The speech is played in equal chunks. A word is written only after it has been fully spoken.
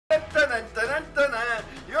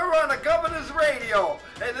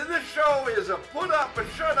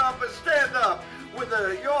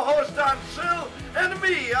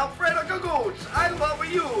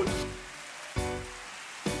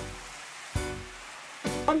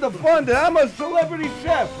underfunded. I'm a celebrity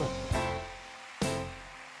chef.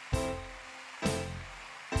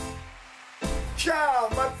 Ciao,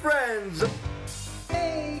 my friends.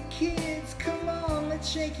 Hey kids, come on, let's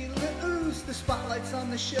shake it loose. The spotlight's on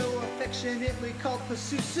the show, affectionately called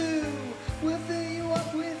PUSUSU. We'll fill you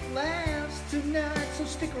up with laughs tonight, so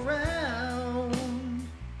stick around.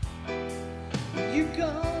 You're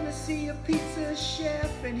gonna see a pizza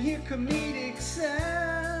chef and hear comedic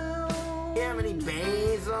sound. You have any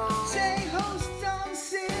basil? Say, host on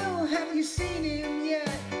Sill, have you seen him yet?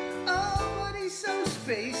 Oh, but he's so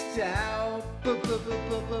spaced out.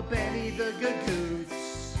 Benny the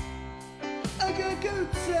Gagootz. A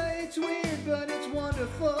Gagootz, it's weird, but it's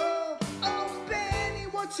wonderful. Oh, Benny,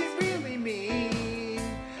 what's it really mean?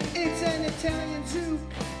 It's an Italian soup.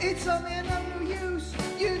 It's a man of no use.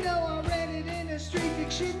 You know I read it in a street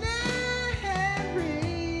dictionary.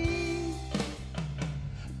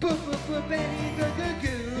 Benny the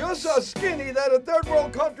Gagootz. You're so skinny that a third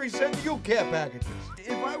world country sent you care packages.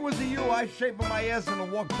 If I was you, I'd shape my ass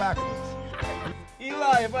and walk backwards.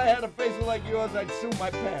 Eli, if I had a face like yours, I'd sue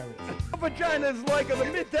my parents. Your vagina is like a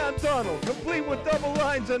Midtown Tunnel, complete with double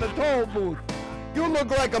lines and a toll booth. You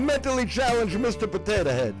look like a mentally challenged Mr.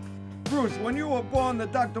 Potato Head. Bruce, when you were born, the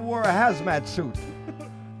doctor wore a hazmat suit.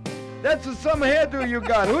 That's a summer hairdo you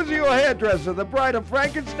got. Who's your hairdresser, the Bride of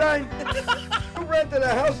Frankenstein? You rented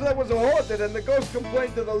a house that was haunted and the ghost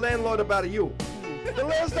complained to the landlord about you. The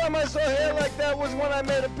last time I saw hair like that was when I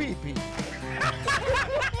made a pee-pee.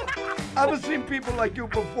 I've seen people like you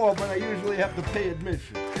before, but I usually have to pay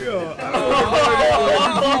admission. Yo,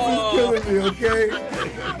 this is killing me, okay?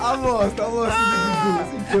 I lost to the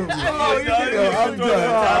Gagootz. He killed me. I'm done.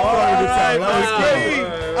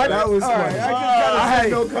 That was funny. I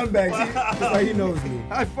had no comebacks. It's like he knows me.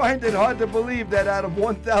 I find it hard to believe that out of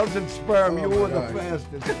 1,000 sperm, you were the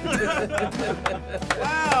fastest.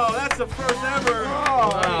 Wow, that's the first ever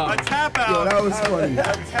a tap out. Yo, that was funny. A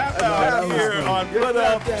tap out here on Put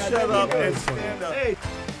Up, Shut Up, and Stand Up. Hey.